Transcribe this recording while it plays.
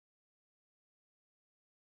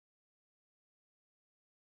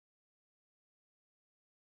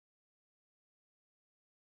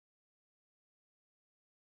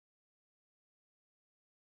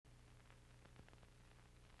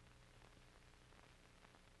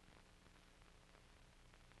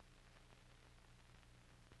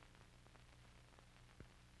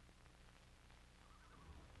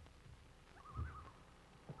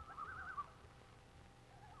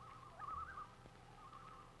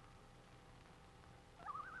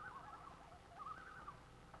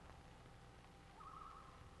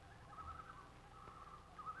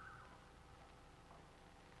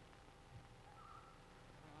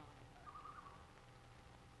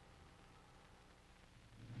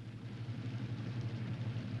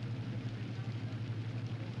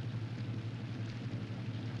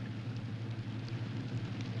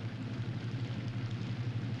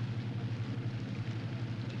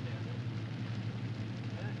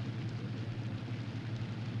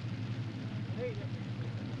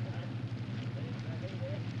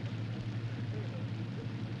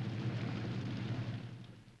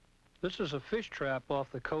This is a fish trap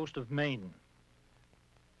off the coast of Maine.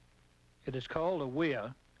 It is called a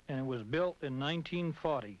weir, and it was built in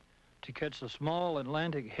 1940 to catch the small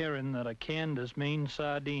Atlantic herring that are canned as Maine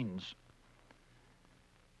sardines.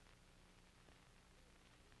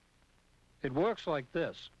 It works like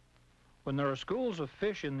this. When there are schools of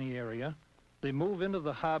fish in the area, they move into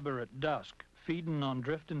the harbor at dusk, feeding on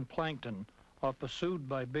drifting plankton or pursued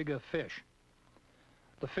by bigger fish.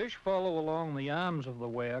 The fish follow along the arms of the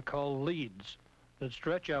weir called leads that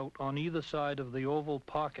stretch out on either side of the oval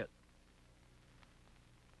pocket.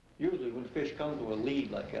 Usually when fish come to a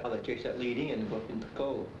lead like that, they chase that lead in and go into the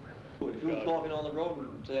cove. But if you was walking on the road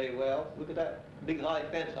and say, well, look at that big high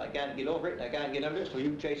fence, I can't get over it and I can't get under it, so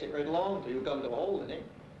you chase it right along till you come to a hole in it.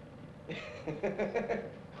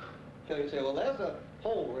 So you say, well, there's a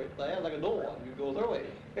hole right there, like a door, and you go through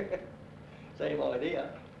it. Same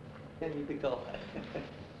idea. And you pick off.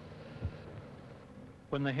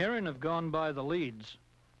 When the herring have gone by the leads,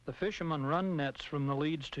 the fishermen run nets from the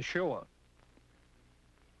leads to shore.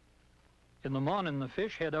 In the morning, the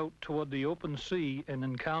fish head out toward the open sea and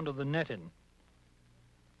encounter the netting.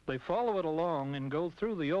 They follow it along and go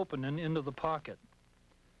through the opening into the pocket.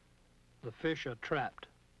 The fish are trapped.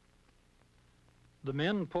 The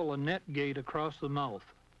men pull a net gate across the mouth.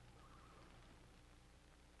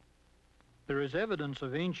 There is evidence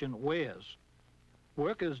of ancient weirs.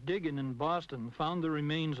 Workers digging in Boston found the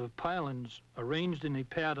remains of pilings arranged in a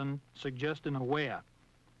pattern suggesting a weir.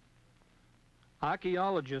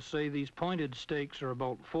 Archaeologists say these pointed stakes are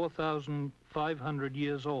about 4,500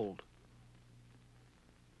 years old.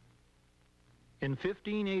 In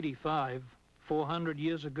 1585, 400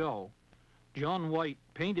 years ago, John White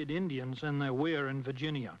painted Indians and their weir in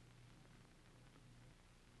Virginia.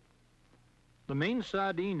 The Maine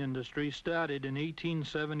sardine industry started in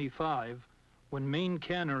 1875 when Maine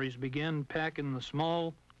canneries began packing the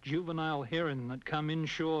small juvenile herring that come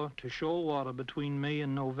inshore to shoal water between May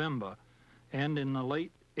and November, and in the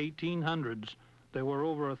late 1800s there were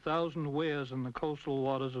over 1,000 weirs in the coastal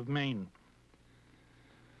waters of Maine.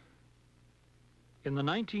 In the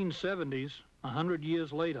 1970s, 100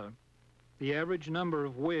 years later, the average number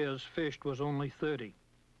of weirs fished was only 30.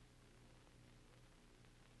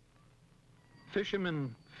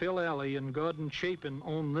 Fishermen Phil Alley and Gordon Chapin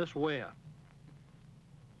own this weir.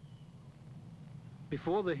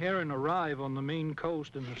 Before the herring arrive on the Maine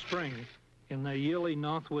coast in the spring, in their yearly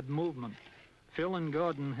northward movement, Phil and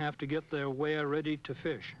Gordon have to get their weir ready to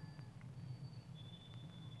fish.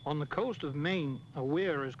 On the coast of Maine, a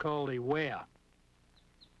weir is called a weir.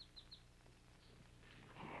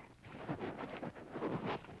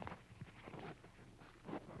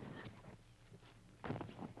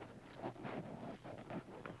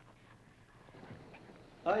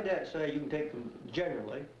 I'd say you can take them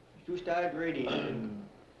generally. If you start grading and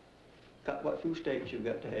cut what few stakes you've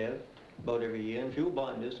got to have about every year, and fuel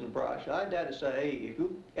binders and brush, I'd say if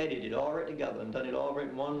you edited it all right together and done it all right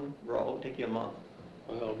in one roll, it'd take you a month.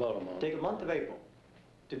 Well, about a month. Take a month of April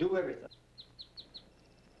to do everything.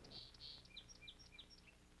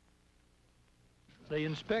 They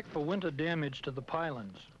inspect for winter damage to the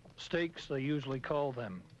pilings, stakes they usually call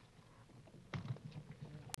them.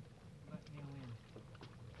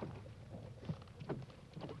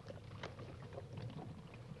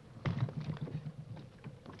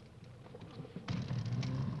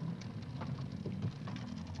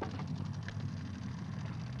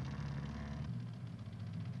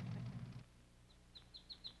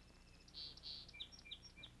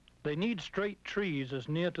 They need straight trees as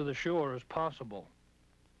near to the shore as possible.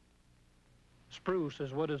 Spruce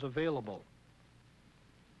is what is available.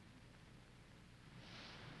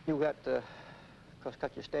 You got to, of course,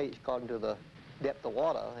 cut your stakes according to the depth of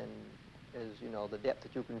water and, as you know, the depth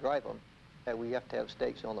that you can drive them. And we have to have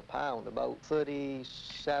stakes on the pound about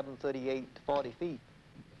 37, 38, 40 feet.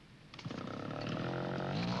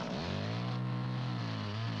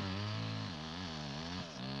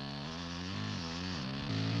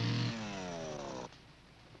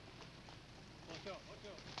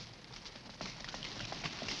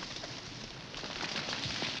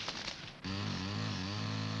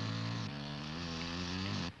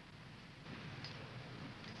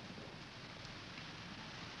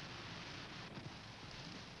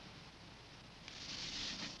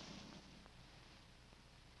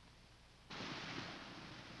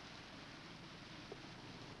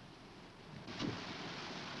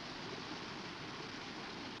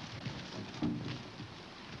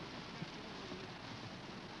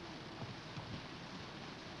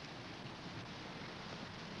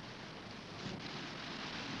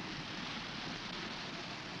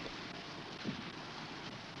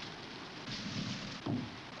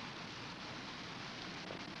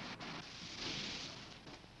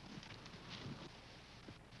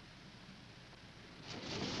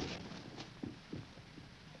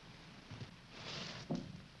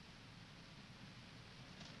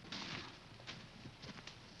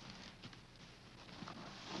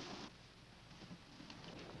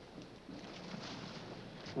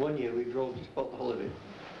 One year we drove just about the whole of it.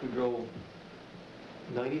 We drove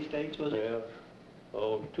 90 states, was it? Yeah.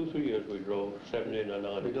 Oh, 2-3 years we drove, 70 and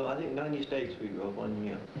 90. I think 90 states we drove one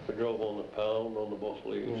year. We drove on the pound, on the both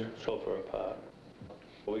leads, Yeah. so far apart.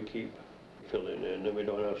 We keep filling in, and we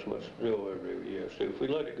don't have so much to do every year. So if we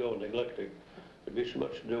let it go and neglect it, there'd be so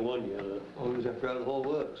much to do one year. Oh, we was after the whole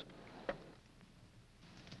works.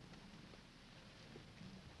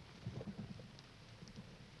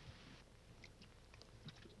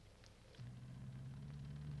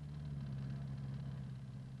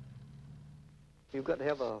 You've got to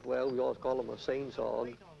have a, well, we always call them a seine saw,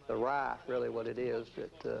 the raft, really what it is,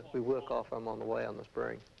 that we work off from on the way on the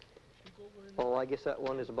spring. Oh, I guess that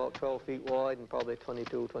one is about 12 feet wide and probably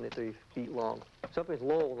 22, 23 feet long. Something's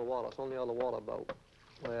low in the water. It's only on the water about,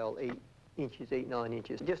 well, 8 inches, 8, 9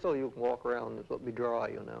 inches. Just so you can walk around and it'll be dry,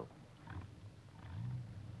 you know.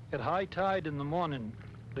 At high tide in the morning,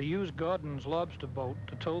 they use Gordon's lobster boat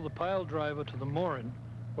to tow the pile driver to the mooring,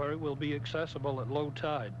 where it will be accessible at low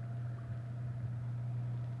tide.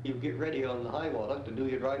 You get ready on the high water to do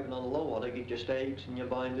your driving on the low water, get your stakes and your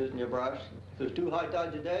binders and your brush. If there's 2 high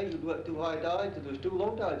tides a day, you'd work 2 high tides. If there's 2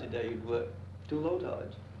 low tides a day, you'd work 2 low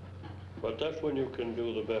tides. But that's when you can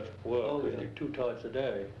do the best work, Oh, because yeah. you 2 tides a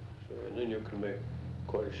day, so, and then you can make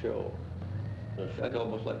quite a show. That's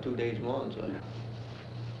almost like 2 days once.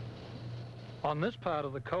 On this part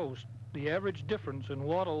of the coast, the average difference in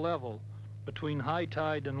water level between high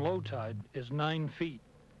tide and low tide is 9 feet.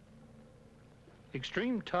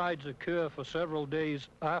 Extreme tides occur for several days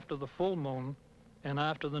after the full moon and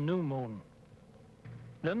after the new moon.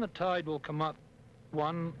 Then the tide will come up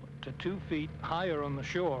 1 to 2 feet higher on the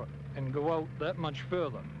shore and go out that much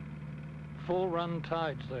further. Full run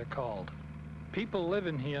tides, they're called. People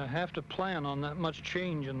living here have to plan on that much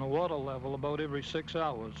change in the water level about every 6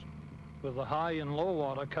 hours, with the high and low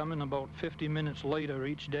water coming about 50 minutes later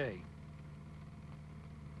each day.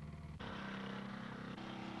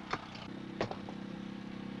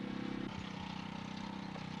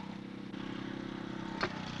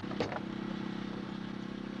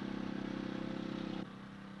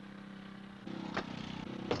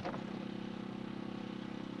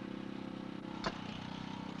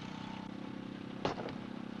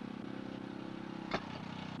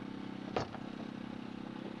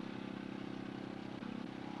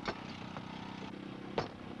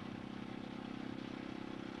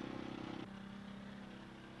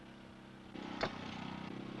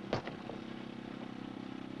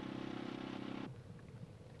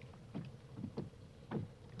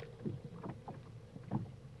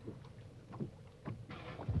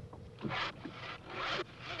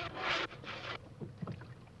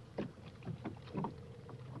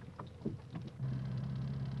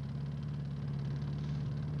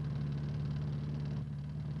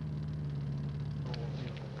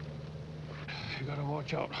 You gotta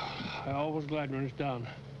watch out. I always glad when it's done.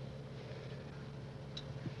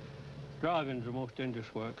 Driving's the most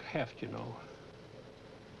dangerous work, heft, you know.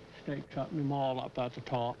 Stakes up them all up at the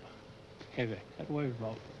top. Heavy. That weighs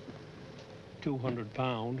about 200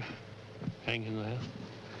 pounds hanging there.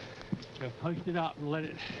 So hoist it up and let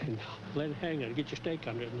it hang there. Get your stake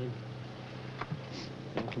under it and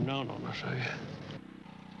then come down on us. So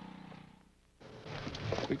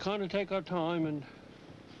we kind of take our time and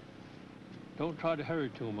don't try to hurry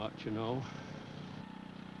too much, you know.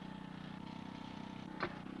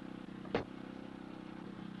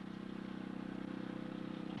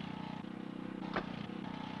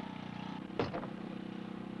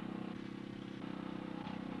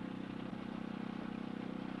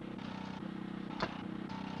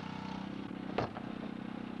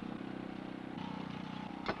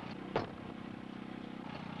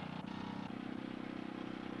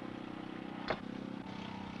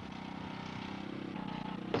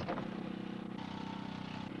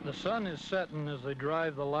 The sun is setting as they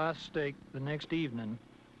drive the last stake the next evening,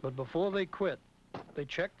 but before they quit, they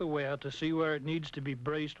check the wear to see where it needs to be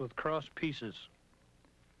braced with cross pieces.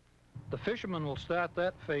 The fishermen will start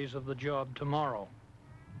that phase of the job tomorrow.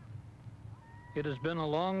 It has been a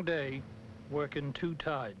long day, working 2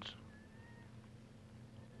 tides.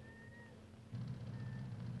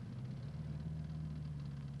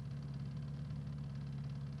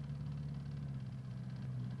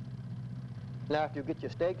 Now, after you get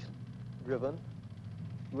your stakes driven,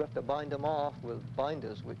 you have to bind them off with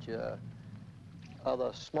binders, which are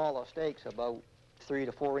the smaller stakes, about 3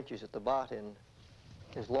 to 4 inches at the butt and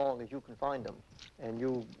as long as you can find them. And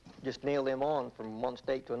you just nail them on from one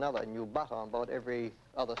stake to another, and you butt on about every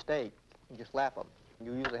other stake and just lap them.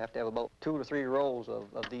 You usually have to have about 2 to 3 rolls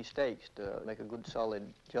of these stakes to make a good solid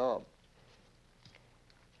job.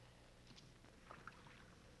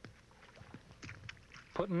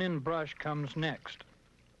 Putting in brush comes next.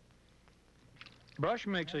 Brush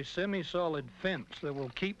makes a semi-solid fence that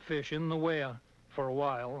will keep fish in the weir for a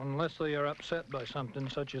while unless they are upset by something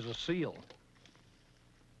such as a seal.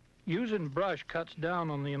 Using brush cuts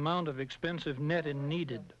down on the amount of expensive netting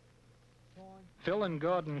needed. Phil and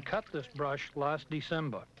Gordon cut this brush last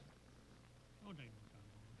December.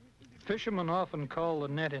 Fishermen often call the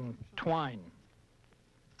netting twine.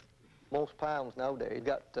 Most ponds nowadays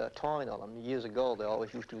got twine on them. Years ago, they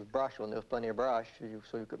always used to use brush when there was plenty of brush,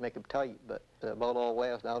 so you could make them tight. But about all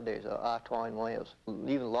weirs nowadays are twine weirs.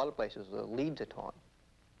 Even a lot of places, the leads are twine.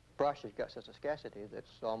 Brush has got such a scarcity that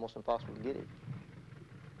it's almost impossible to get it.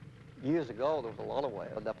 Years ago, there was a lot of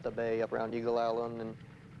weirs up the bay, up around Eagle Island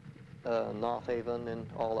and North Haven and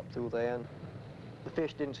all up through there. And the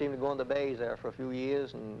fish didn't seem to go in the bays there for a few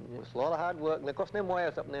years, and it was a lot of hard work. And of course, them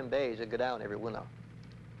weirs up in them bays, they go down every winter.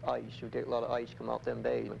 Ice, you get a lot of ice come out them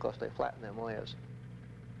bays, and of course they flatten them weirs.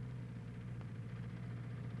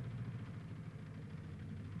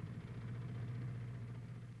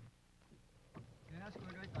 Yeah, that's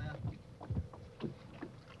good right there.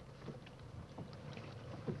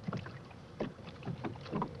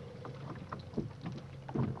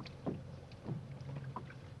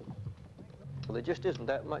 Well, there just isn't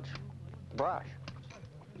that much brush.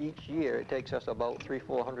 Each year it takes us about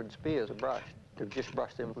 300-400 spears of brush to just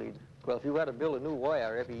brush them leads. Well, if you had to build a new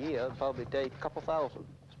wire every year, it'd probably take a couple thousand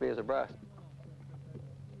spears of brush.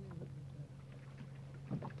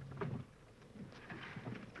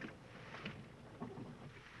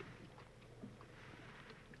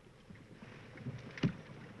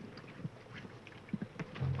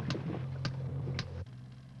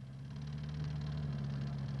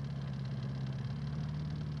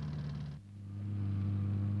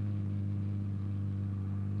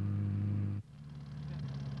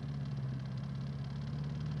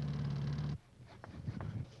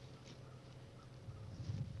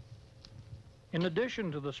 In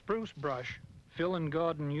addition to the spruce brush, Phil and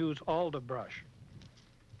Gordon use alder brush.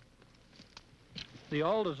 The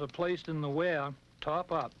alders are placed in the weir,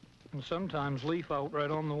 top up, and sometimes leaf out right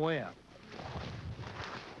on the weir.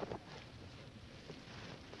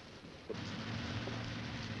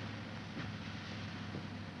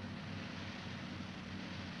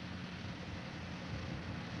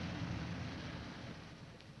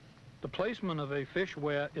 The placement of a fish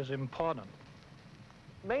weir is important.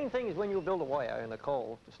 The main thing is when you build a wire in a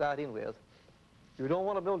cove to start in with, you don't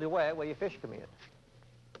want to build a wire where your fish come in.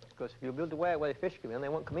 Because if you build a wire where the fish come in, they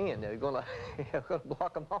won't come in. You're going to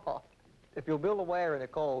block them off. If you build a wire in a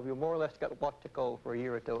cove, you more or less got to watch the cove for a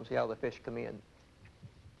year or two and see how the fish come in.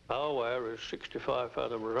 Our wire is 65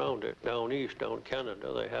 fathom around it. Down east, down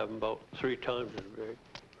Canada, they have them about 3 times as big.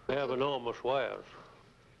 They have enormous wires.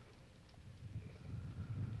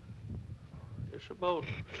 It's about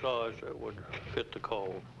the size that would fit the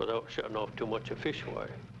cove without shutting off too much of fish wire.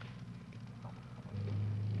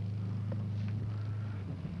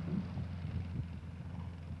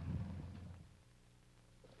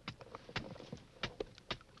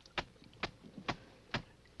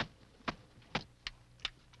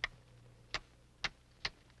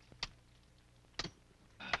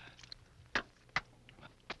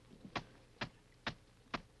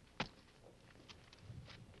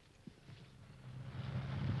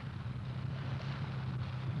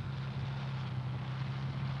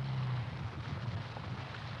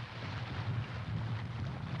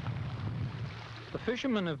 The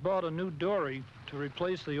fishermen have bought a new dory to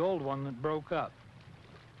replace the old one that broke up.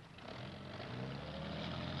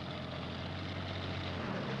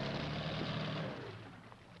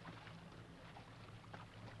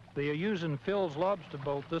 They are using Phil's lobster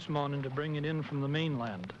boat this morning to bring it in from the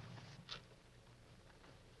mainland.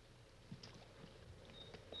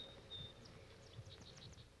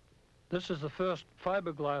 This is the first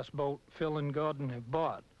fiberglass boat Phil and Gordon have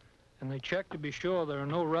bought, and they check to be sure there are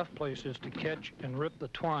no rough places to catch and rip the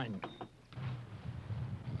twine.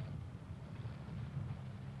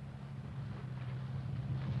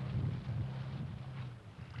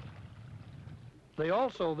 They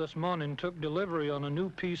also this morning took delivery on a new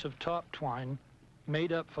piece of top twine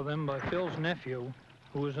made up for them by Phil's nephew,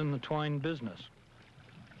 who was in the twine business.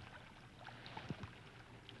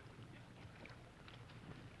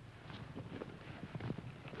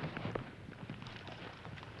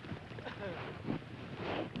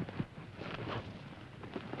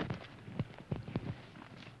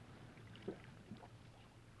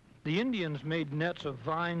 The Indians made nets of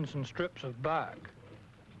vines and strips of bark.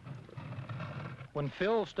 When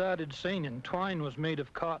Phil started seining, twine was made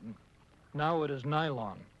of cotton. Now it is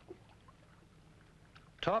nylon.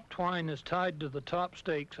 Top twine is tied to the top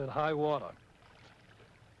stakes at high water.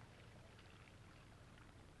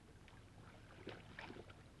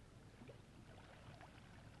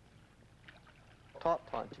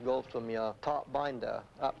 goes from your top binder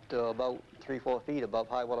up to about 3-4 feet above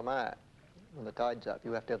high water mark. When the tide's up,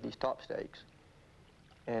 you have to have these top stakes.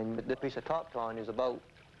 And the piece of top twine is about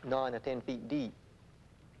 9 or 10 feet deep.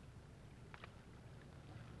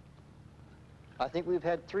 I think we've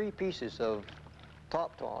had 3 pieces of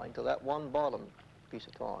top twine to that one bottom piece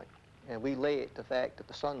of twine. And we lay it the fact that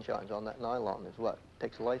the sun shines on that nylon is what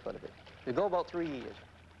takes the life out of it. They go about 3 years.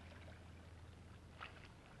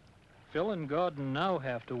 Phil and Gordon now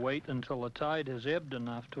have to wait until the tide has ebbed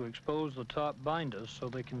enough to expose the top binders so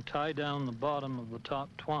they can tie down the bottom of the top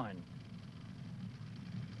twine.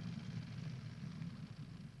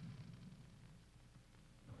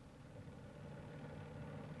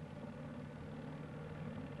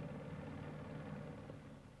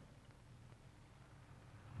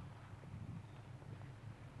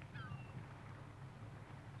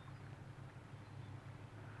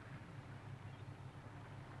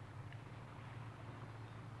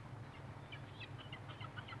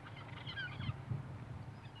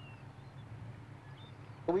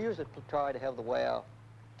 We usually try to have the weir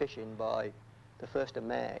fishing by the 1st of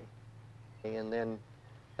May, and then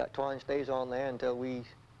that twine stays on there until we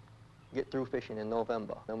get through fishing in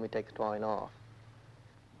November. Then we take the twine off.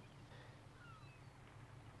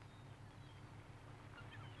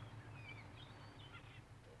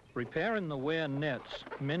 Repairing the weir nets,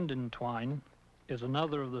 mending twine, is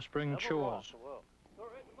another of the spring chores.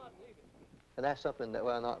 And that's something that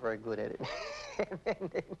we're not very good at it.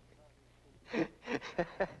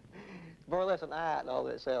 More or less an art all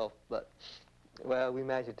itself, but, well, we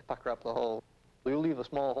managed to pucker up the hole. We'll leave a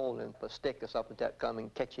small hole in a stick or something that coming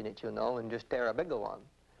catching it, you know, and just tear a bigger one.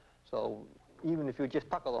 So even if you just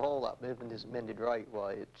pucker the hole up, if it is mended right,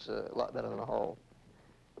 why, it's a lot better than a hole.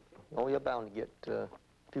 Oh, you're bound to get a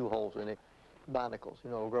few holes in it. Barnacles, you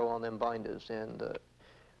know, grow on them binders, and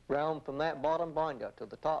round from that bottom binder to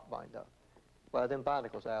the top binder, well, them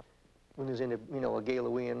barnacles are. When there's in a gale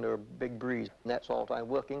of wind or a big breeze, and that's all the time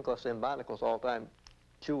working, because them barnacles all the time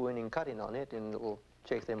chewing and cutting on it, and it'll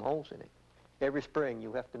chase them holes in it. Every spring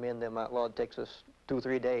you have to mend them out. Lord, it takes us 2 or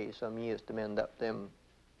 3 days, some years, to mend up them,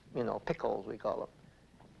 you know, pick holes, we call them.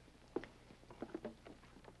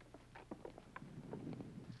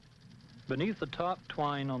 Beneath the top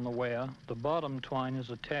twine on the weir, the bottom twine is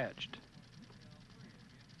attached.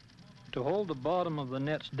 To hold the bottom of the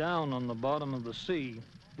nets down on the bottom of the sea,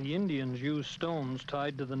 the Indians use stones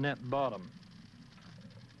tied to the net bottom.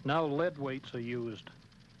 Now lead weights are used.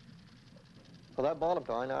 Well, that bottom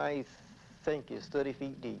twine, I think, is 30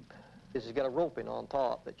 feet deep. This has got a rope in on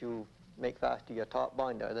top that you make fast to your top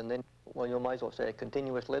binder, and then, well, you might as well say a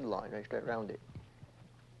continuous lead line right straight around it.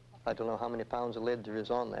 I don't know how many pounds of lead there is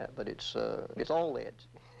on that, but it's all leads.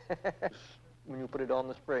 When you put it on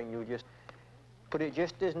the spring, you just put it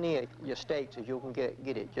just as near your stakes as you can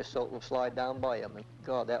get it, just so it will slide down by them. And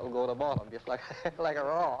God, that will go to the bottom, just like, like a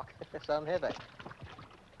rock. Some heavy.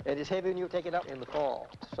 It is heavy when you take it up in the fall.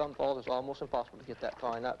 Some falls it's almost impossible to get that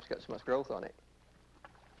twine up. It's got so much growth on it.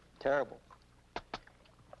 Terrible.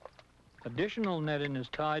 Additional netting is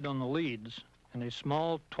tied on the leads, and a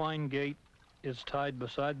small twine gate is tied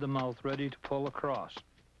beside the mouth, ready to pull across.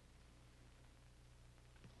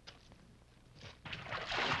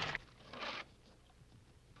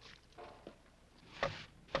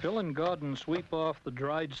 Phil and Gordon sweep off the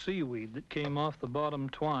dried seaweed that came off the bottom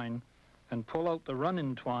twine and pull out the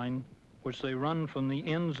running twine, which they run from the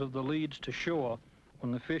ends of the leads to shore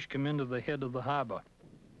when the fish come into the head of the harbor.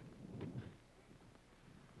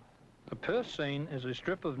 A purse seine is a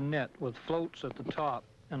strip of net with floats at the top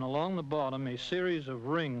and along the bottom a series of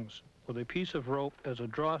rings with a piece of rope as a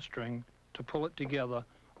drawstring to pull it together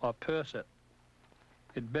or purse it.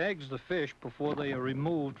 It bags the fish before they are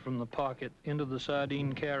removed from the pocket into the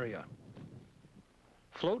sardine carrier.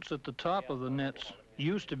 Floats at the top of the nets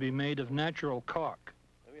used to be made of natural cork,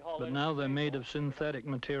 but now they're made of synthetic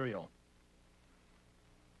material.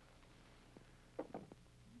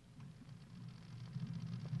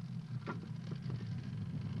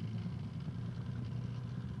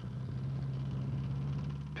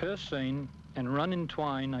 Purse seine and running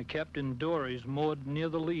twine are kept in dories moored near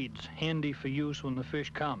the leads, handy for use when the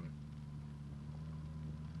fish come.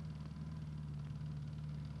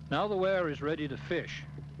 Now the weir is ready to fish,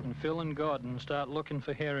 and Phil and Gordon start looking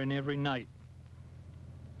for herring every night.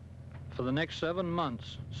 For the next 7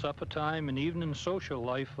 months, supper time and evening social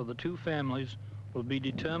life for the 2 families will be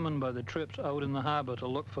determined by the trips out in the harbor to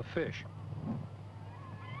look for fish.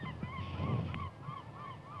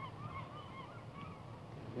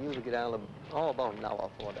 We usually get down about an hour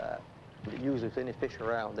before that. Usually if any fish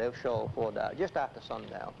around, they'll show before that, just after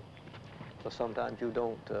sundown. So sometimes you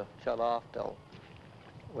don't shut off till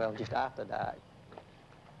well, just after that.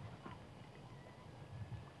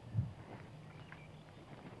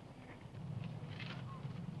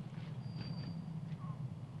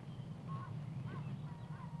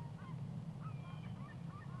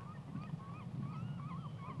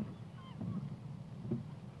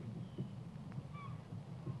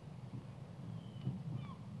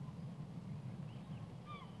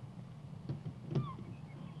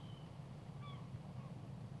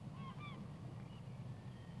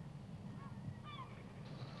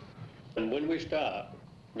 And when we start,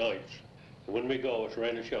 nights, and when we go, it's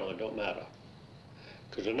rain or shine, don't matter.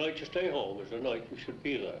 Because the night you stay home is the night you should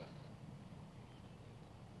be there.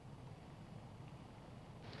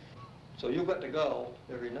 So you've got to go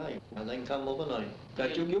every night, and then come overnight.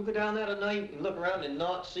 That you go down there tonight and look around and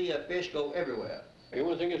not see a fish go everywhere. The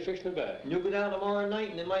only thing is fish in the bag. And you go down tomorrow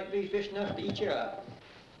night and there might be fish enough to eat you out.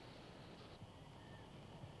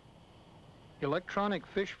 Electronic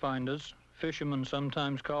fish finders, fishermen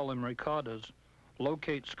sometimes call them recorders,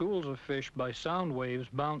 locate schools of fish by sound waves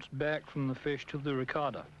bounced back from the fish to the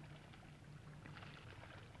recorder.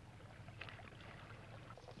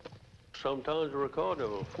 Sometimes the recorder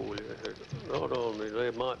will fool you. Not only, they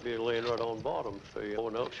might be laying right on bottom, so you know,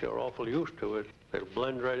 else you're awful used to it. They'll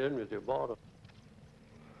blend right in with your bottom.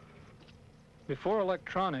 Before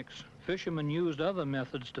electronics, fishermen used other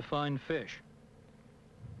methods to find fish.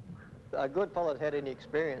 A good fellow that had any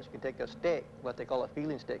experience can take a stick, what they call a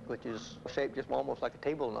feeling stick, which is shaped just almost like a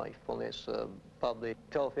table knife, only it's probably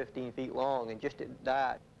 12, 15 feet long, and just at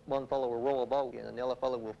that, one fellow will roll a boat and the other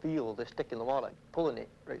fellow will feel the stick in the water, pulling it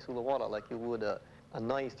right through the water like you would a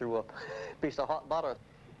knife through a piece of hot butter.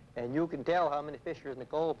 And you can tell how many fish are in the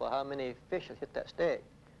cove by how many fish have hit that stick.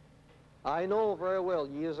 I know very well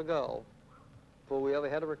years ago, before we ever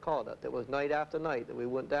had a recorder, that was night after night that we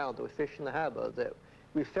went down to fish in the harbor, that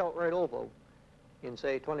we felt right over in,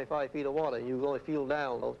 say, 25 feet of water, and you would only feel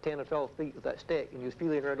down 10 or 12 feet with that stick, and you was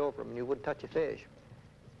feeling right over them, and you wouldn't touch a fish.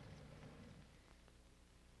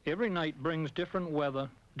 Every night brings different weather,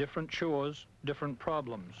 different chores, different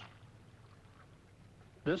problems.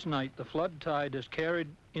 This night, the flood tide has carried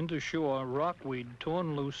into shore rockweed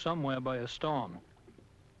torn loose somewhere by a storm.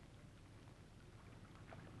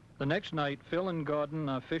 The next night, Phil and Gordon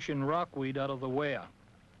are fishing rockweed out of the weir.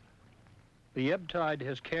 The ebb tide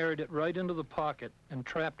has carried it right into the pocket and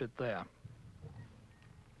trapped it there.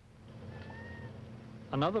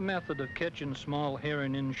 Another method of catching small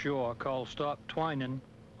herring inshore, called stop twining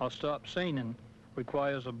or stop seining,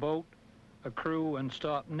 requires a boat, a crew, and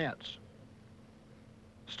stop nets.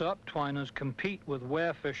 Stop twiners compete with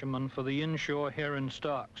weir fishermen for the inshore herring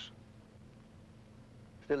stocks.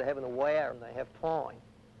 Instead of having a weir, and they have twine.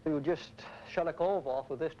 You just shut a cove off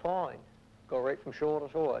with this twine, go right from shore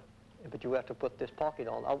to shore. But you have to put this pocket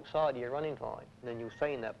on outside of your running twine. And then you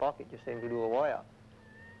seine that pocket, just seem to do a weir.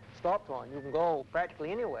 Stop twine, you can go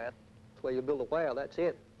practically anywhere. That's where you build a weir, that's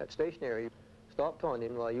it, that's stationary. Stop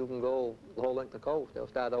twining, well, you can go the whole length of the coast. They'll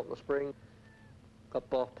start out in the spring,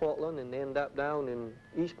 up off Portland, and end up down in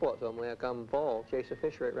Eastport somewhere, come fall, chase the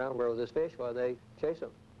fish right around where there's fish while they chase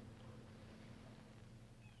them.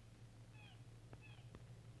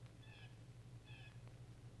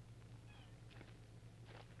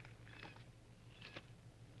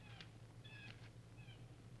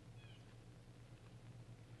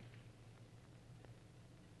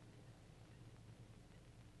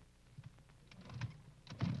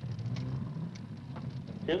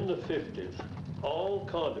 In the 50s, all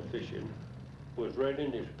kind of fishing was right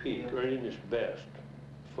in its peak, right in its best.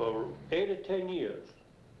 For 8 or 10 years,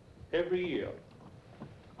 every year,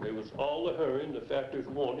 there was all the herring the factories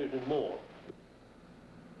wanted and more.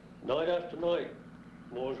 Night after night,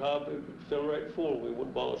 Moore's Harbor would fill right full. We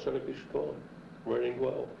wouldn't bother set up his spawn. Running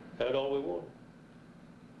well, had all we wanted.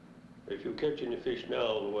 If you're catching the fish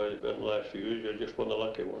now the way it's been the last few years, you're just one of the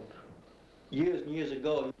lucky ones. Years and years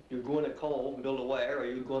ago, you'd go in a cove and build a weir, or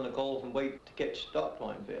you'd go in a cove and wait to catch stop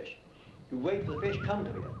twine fish. You wait for the fish come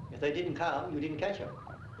to you. If they didn't come, you didn't catch them.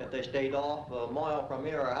 If they stayed off a mile from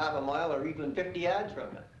here, or half a mile, or even 50 yards from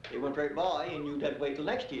you, they went right by, and you'd have to wait till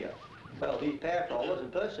next year. Well, these pair trawlers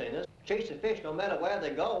and purse seiners chase the fish no matter where they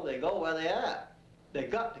go where they are. They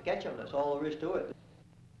got to catch them, that's all there is to it.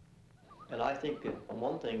 And I think that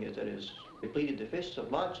one thing is that has depleted the fish so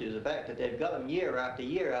much is the fact that they've got them year after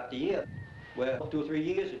year after year. Well, 2 or 3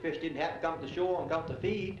 years, the fish didn't have to come to shore and come to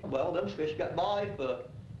feed. Well, them fish got by for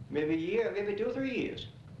maybe a year, maybe 2 or 3 years.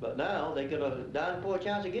 But now they got a darn poor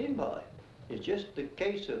chance of getting by. It's just the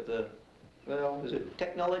case of the, well, is it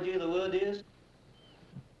technology the word is?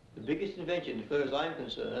 The biggest invention, as far as I'm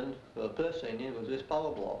concerned, for purse seining was this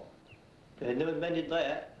power block. If they had never invented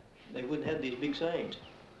that, they wouldn't have these big seines.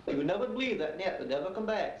 You would never believe that net would never come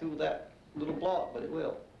back through that little block, but it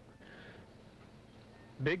will.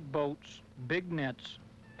 Big boats, big nets,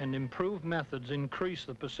 and improved methods increase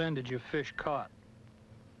the percentage of fish caught.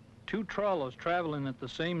 Two trawlers traveling at the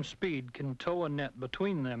same speed can tow a net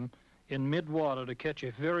between them in mid-water to catch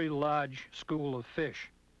a very large school of fish.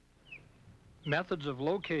 Methods of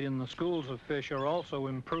locating the schools of fish are also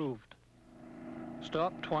improved.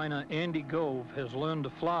 Stop twiner Andy Gove has learned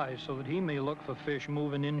to fly so that he may look for fish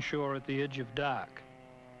moving inshore at the edge of dark.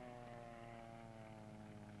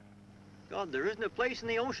 God, there isn't a place in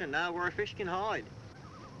the ocean now where a fish can hide.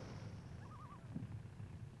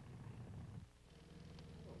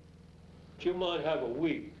 You might have a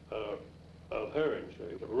week of herring,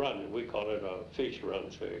 say, a run, we call it a fish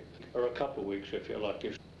run, say, or a couple of weeks if you're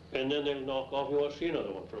lucky. And then they'll knock off, you won't see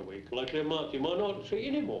another one for a week. Like a month, you might not see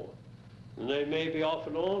any more. And they may be off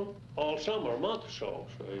and on all summer, a month or so,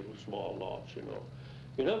 say, with small lots, you know.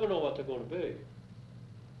 You never know what they're going to be.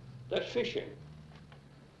 That's fishing.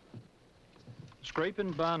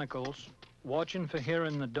 Scraping barnacles, watching for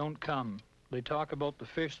herring that don't come. They talk about the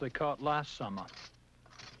fish they caught last summer.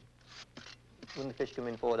 When the fish come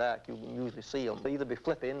in for dark, you can usually see them. They either be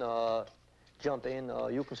flipping or jumping, or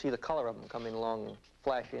you can see the color of them coming along,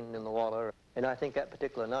 flashing in the water. And I think that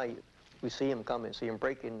particular night, we see them coming, see them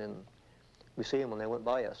breaking, and we see them when they went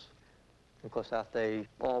by us. And of course, after they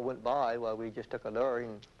all went by, well, we just took a dory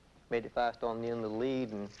and made it fast on the end of the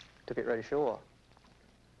lead and took it right ashore.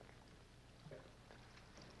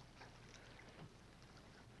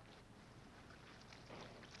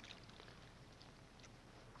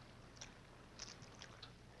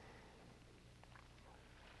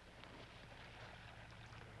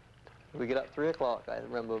 We get up 3 o'clock, I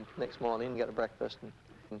remember, next morning, get a breakfast. And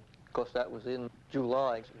of course, that was in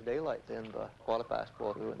July. It was daylight then, but quarter past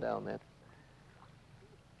 4, we went down there.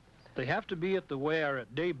 They have to be at the weir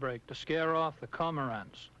at daybreak to scare off the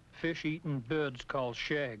cormorants, fish-eating birds called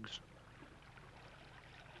shags.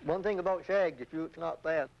 One thing about shags, if you're not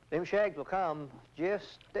there, them shags will come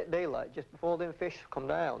just at daylight, just before them fish come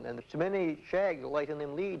down. And so many shags will light in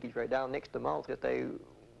them leads right down next to the mouth that they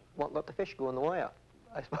won't let the fish go in the weir.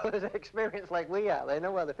 I suppose they experience like we are. They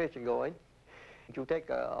know where the fish are going. You take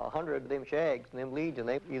 100 of them shags and them leads, and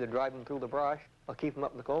they either drive them through the brush or keep them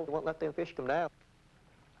up in the cold. They won't let them fish come down.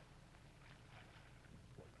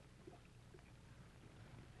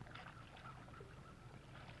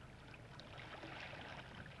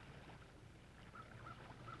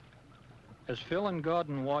 As Phil and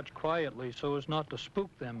Gordon watch quietly so as not to spook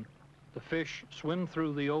them, the fish swim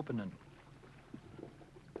through the opening.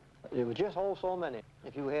 It would just hold so many.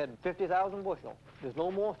 If you had 50,000 bushel, there's no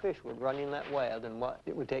more fish would run in that well than what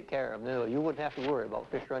it would take care of. No, you wouldn't have to worry about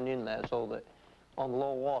fish running in there so that on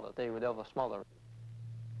low water they would ever smother.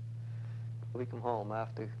 We come home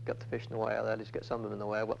after got the fish in the well, that is, get some of them in the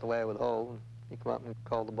well, what the well would hold, and you come up and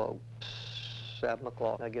call the boat. 7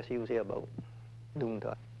 o'clock, I guess he was here about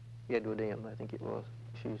noontime. Edward M, I think it was.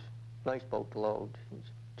 She's a nice boat to load. She's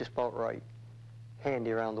just about right.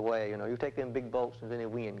 Handy around the way, you know. You take them big boats and any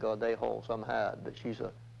wind, God, they hold some hard, but she's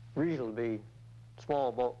a reasonably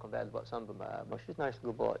small boat compared to what some of them are. But she's a nice,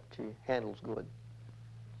 good boat. She handles good.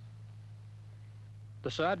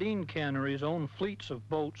 The sardine canneries own fleets of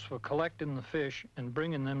boats for collecting the fish and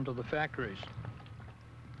bringing them to the factories.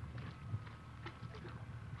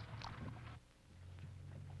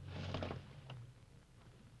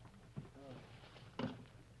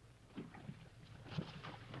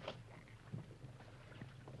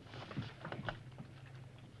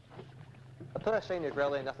 The first thing is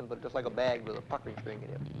really nothing but just like a bag with a puckering string in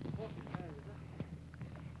it.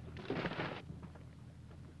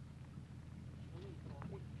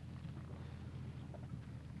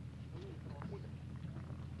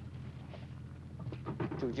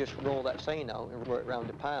 You just roll that seine out and roll it around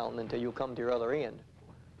the pound until you come to your other end.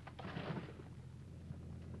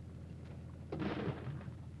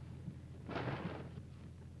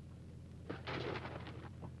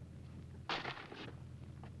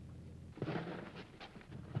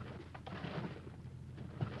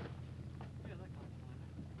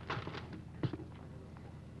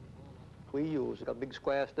 We use a big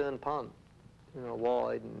square stern pond, you know,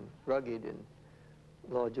 wide and rugged, and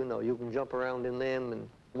Lord, you know, you can jump around in them, and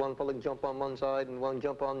one fellow can jump on one side and one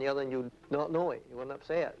jump on the other, and you'd not know it. You wouldn't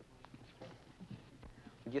upset.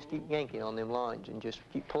 You just keep yanking on them lines and just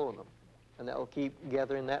keep pulling them, and that'll keep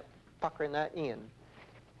gathering that, puckering that in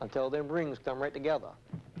until them rings come right together.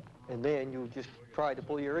 And then you just try to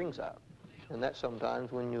pull your rings out. And that's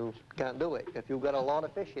sometimes when you can't do it. If you've got a lot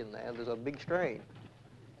of fish in there, there's a big strain.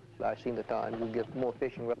 I've seen the time you get more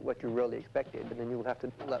fish than what you really expected, and then you'll have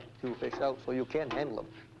to let 2 fish out so you can handle them.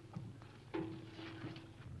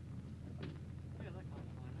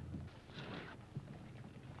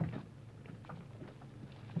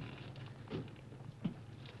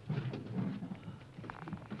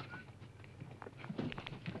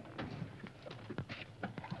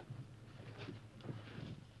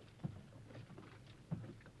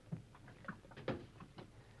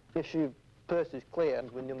 fish you first is clear,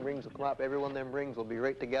 and when them rings will come up, every one of them rings will be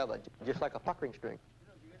right together, just like a puckering string.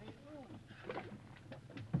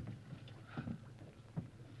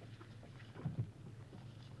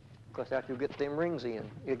 Of course, after you get them rings in,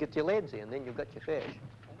 you get your leads in, then you've got your fish.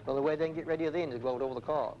 Well, the way they can get ready then is go out over the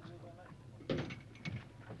corks.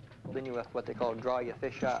 Then you have what they call dry your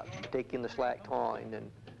fish out, take in the slack twine, and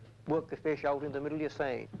work the fish out in the middle of your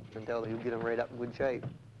seine until you get them right up in good shape.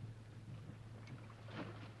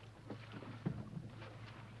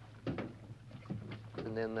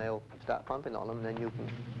 And then they'll start pumping on them, and then you can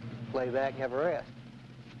lay back and have a rest.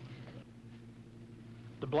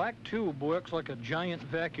 The black tube works like a giant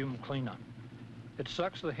vacuum cleaner. It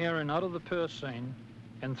sucks the herring out of the purse seine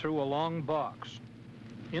and through a long box.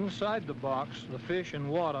 Inside the box, the fish and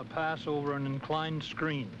water pass over an inclined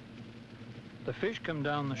screen. The fish come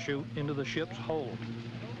down the chute into the ship's hold.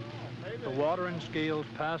 The water and scales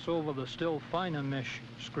pass over the still finer mesh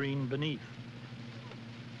screen beneath.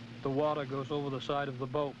 The water goes over the side of the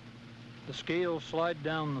boat. The scales slide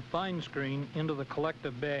down the fine screen into the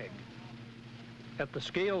collector bag. At the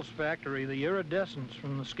scales factory, the iridescence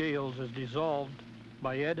from the scales is dissolved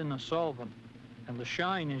by adding a solvent, and the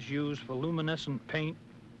shine is used for luminescent paint,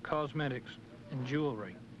 cosmetics, and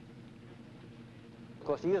jewelry. Of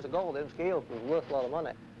course, years ago, them scales was worth a lot of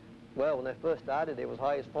money. Well, when they first started, they was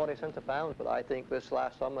high as 40 cents a pound, but I think this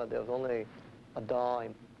last summer, there was only a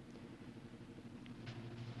dime.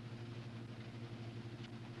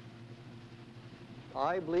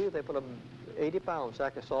 I believe they put a 80-pound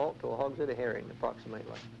sack of salt to a hogshead of herring,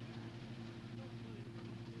 approximately.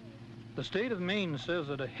 The state of Maine says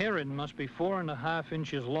that a herring must be 4.5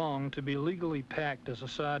 inches long to be legally packed as a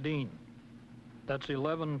sardine. That's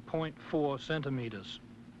 11.4 centimeters.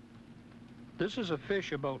 This is a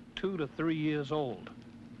fish about 2 to 3 years old.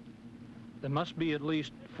 There must be at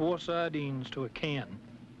least 4 sardines to a can.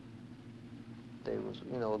 They was,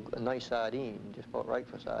 you know, a nice sardine, just about right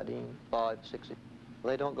for sardine, 5, 6.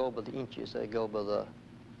 They don't go by the inches, they go by the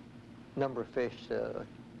number of fish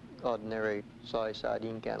ordinary size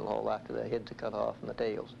sardine can hold after their heads are cut off and the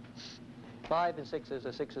tails. 5 and 6s,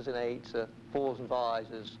 or 6s and 8s, 4s and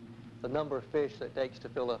 5s is the number of fish that it takes to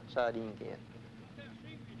fill a sardine can.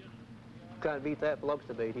 Can't beat that for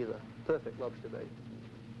lobster bait either. Perfect lobster bait.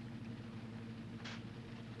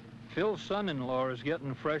 Phil's son-in-law is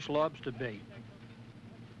getting fresh lobster bait.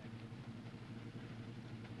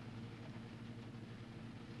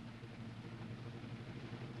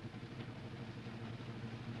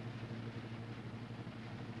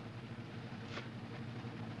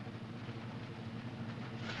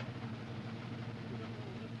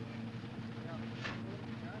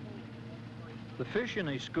 The fish in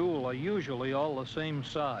a school are usually all the same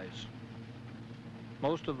size.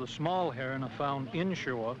 Most of the small herring are found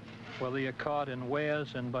inshore, where they are caught in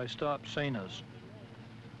weirs and by stop seiners.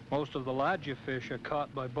 Most of the larger fish are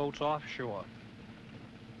caught by boats offshore.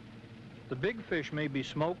 The big fish may be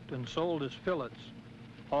smoked and sold as fillets,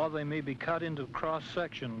 or they may be cut into cross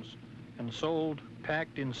sections and sold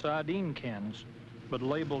packed in sardine cans, but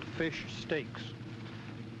labeled fish steaks.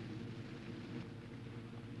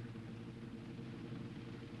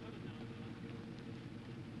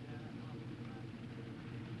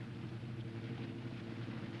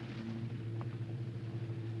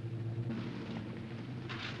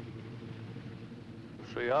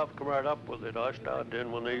 See, I've come right up with it. I started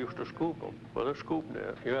in when they used to scoop them with a scoop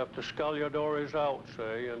net. You have to scull your dories out,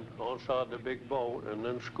 say, and onside the big boat, and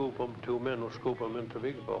then scoop them. 2 men will scoop them into the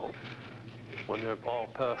big boat. When they're all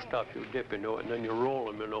pursed up, you dip into it, and then you roll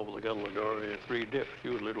them in over the gun of the dory. 3 dips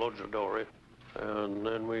usually loads the dory. And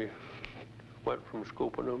then we went from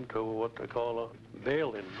scooping them to what they call a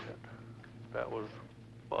bailing net. That was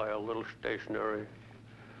by a little stationary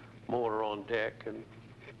motor on deck, and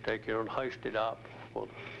take it and hoist it up with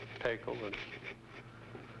a tackle, and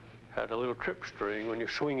had a little trip string. When you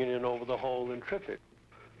swing it in over the hole and trip it.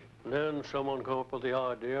 And then someone came up with the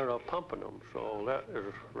idea of pumping them. So that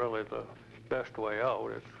is really the best way out.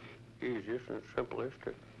 It's easiest and simplest.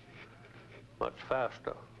 It's much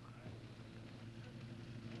faster.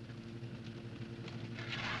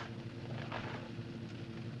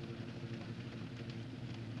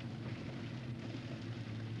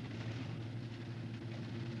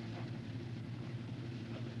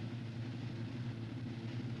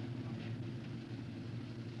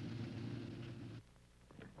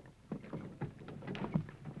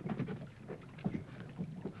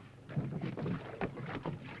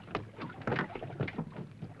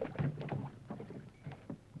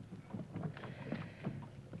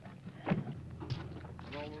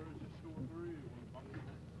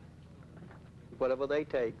 Whatever they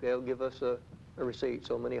take, they'll give us a a receipt,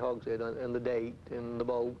 so many hogshead, and the date, and the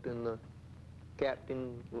boat, and the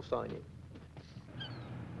captain will sign it.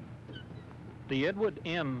 The Edward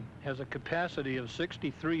M has a capacity of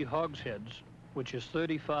 63 hogsheads, which is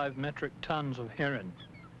 35 metric tons of herring.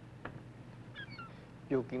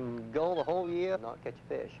 You can go the whole year, not catch a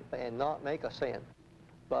fish, and not make a cent.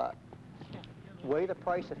 But the way the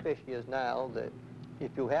price of fish is now, that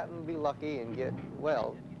if you happen to be lucky and get,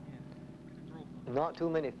 well, not too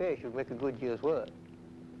many fish, you can make a good year's work.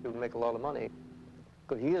 You can make a lot of money.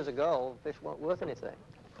 Because years ago, fish weren't worth anything.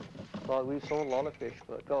 Well, we sold a lot of fish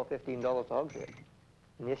for $12, $15 a hogshead.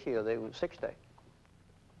 And this year, they were $60.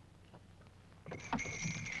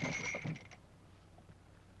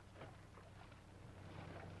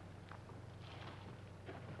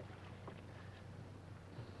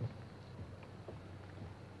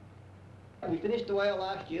 We finished the whale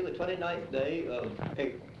last year, the 29th day of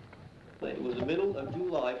April. It was the middle of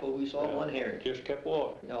July before we saw one herring. Just kept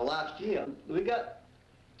walking. Now, last year, we got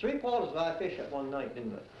 3/4 of our fish at one night,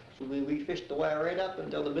 didn't we? So we fished the whale right up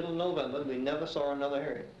until the middle of November. We never saw another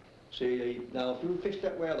herring. See, now, if you fished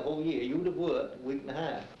that whale the whole year, you'd have worked a week and a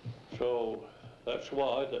half. So that's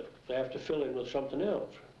why that they have to fill in with something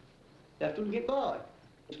else. They have to get by.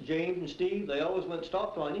 James and Steve, they always went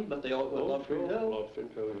stock finding, but they always went lobstering too.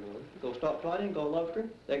 Lobstering too, you know. Go stock finding, go lobstering.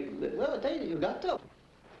 Well, I tell you, you got to.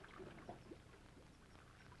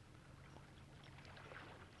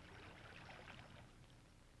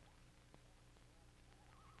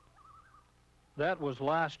 That was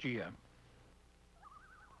last year.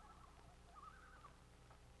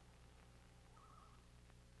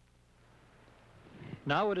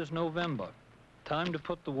 Now it is November, time to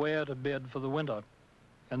put the ware to bed for the winter.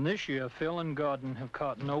 And this year, Phil and Gordon have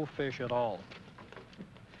caught no fish at all.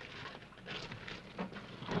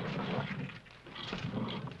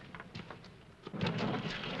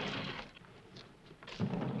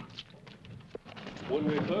 When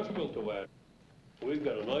we first built the ware, we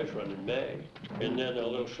got a nice run in May, and then a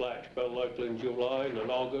little slack spell likely in July, and in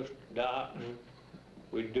August, dark,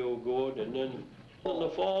 we'd do good, and then in the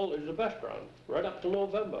fall is the best run, right up to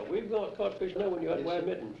November. We've got caught fish now when you had to wear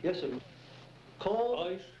mittens. Yes, sir.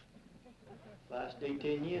 Cold. Ice. Last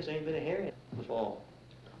 10 years ain't been a herring in the fall.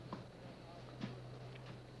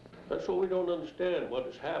 That's what we don't understand, what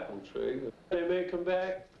has happened, see. They may come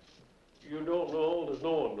back, you don't know, there's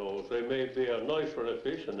no one knows. They may be a nice run of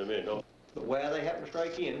fish and they may not. But where they happen to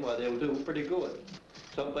strike in, well, they'll do pretty good.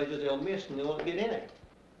 Some places they'll miss and they won't get in it.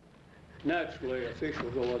 Naturally, a fish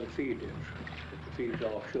will go where the feed is. If the feed's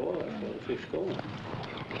offshore, that's where the fish go.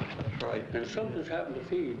 That's right. And something's happened to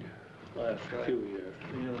feed last few years.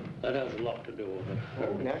 Yeah. That has a lot to do with it.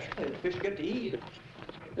 Oh, naturally, the fish get to eat it.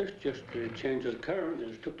 It's just the change of the current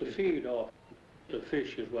has took the feed off. The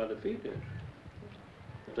fish is where the feed is.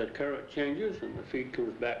 If that current changes and the feed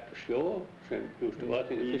comes back to shore, same goes to, I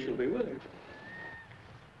think the fish will be with it.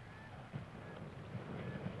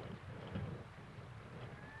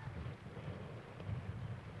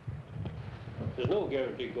 There's no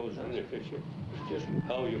guarantee it goes in the fishing. It's just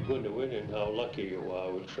how you're going to win and how lucky you are,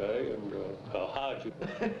 I would say, and how hard you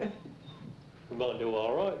you might do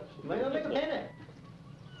all right. You may not make a penny.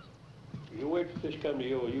 You wait for fish come to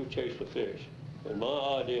you, or you chase the fish. And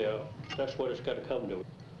my idea, that's what it's got to come to.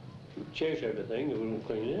 You chase everything, you will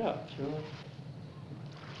clean it up. Sure.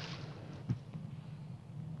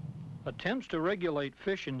 Attempts to regulate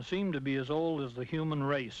fishing seem to be as old as the human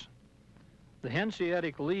race. The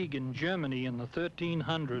Hanseatic League in Germany in the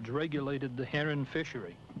 1300s regulated the herring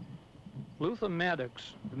fishery. Luther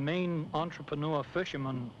Maddox, the Maine entrepreneur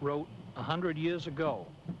fisherman, wrote 100 years ago,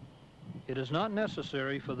 "It is not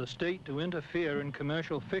necessary for the state to interfere in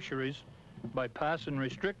commercial fisheries by passing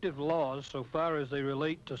restrictive laws so far as they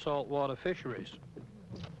relate to saltwater fisheries."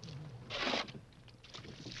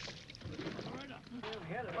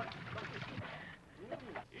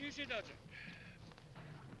 Easy does it.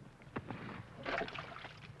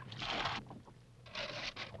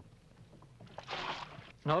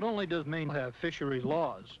 Not only does Maine have fishery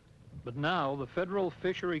laws, but now the Federal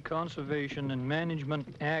Fishery Conservation and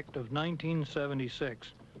Management Act of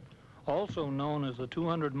 1976, also known as the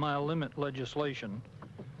 200-mile limit legislation,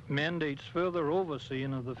 mandates further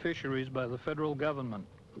overseeing of the fisheries by the federal government.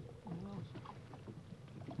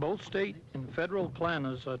 Both state and federal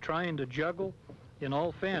planners are trying to juggle, in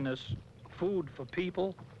all fairness, food for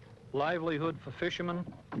people, livelihood for fishermen,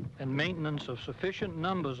 and maintenance of sufficient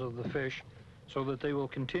numbers of the fish so that they will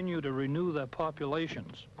continue to renew their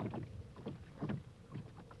populations.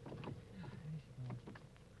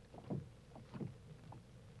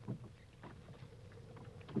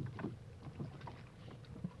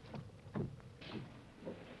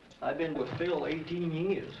 I've been with Phil 18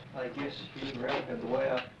 years. I guess you can reckon the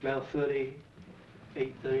way about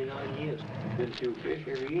 38, 39 years. Been to fish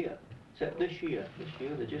every year, except this year. This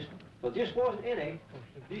year there just wasn't any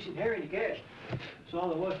decent herring to catch. That's all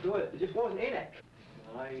there was to it. There just wasn't any.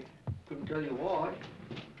 I couldn't tell you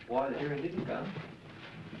why the herring didn't come.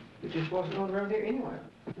 It just wasn't on around here anywhere.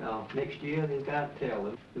 Now, next year, they can't tell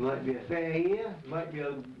them. There might be a fair year, it might be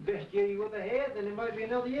the best year you ever had, then there might be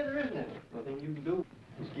another year there isn't any. Nothing you can do.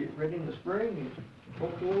 Just get ready in the spring and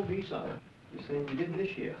hope there will be some. The same you did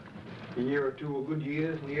this year. A year or two of good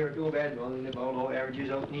years and a year or two of bad ones, and about all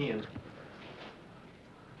averages out in the end.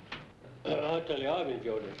 I tell you, I've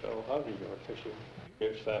enjoyed it, so I've enjoyed fishing.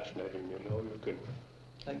 It's fascinating, you know, you can...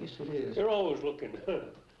 I guess it is. You're always looking.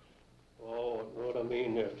 Oh, what I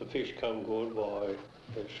mean, if the fish come good, why,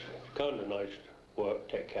 it's kind of nice work,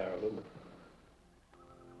 take care of them.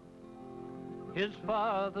 His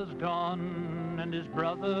father's gone and his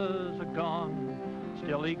brothers are gone.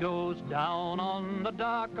 Still he goes down on the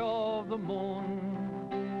dark of the moon,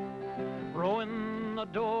 rowing the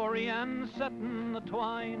dory and setting the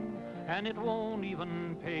twine, and it won't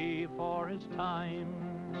even pay for his time.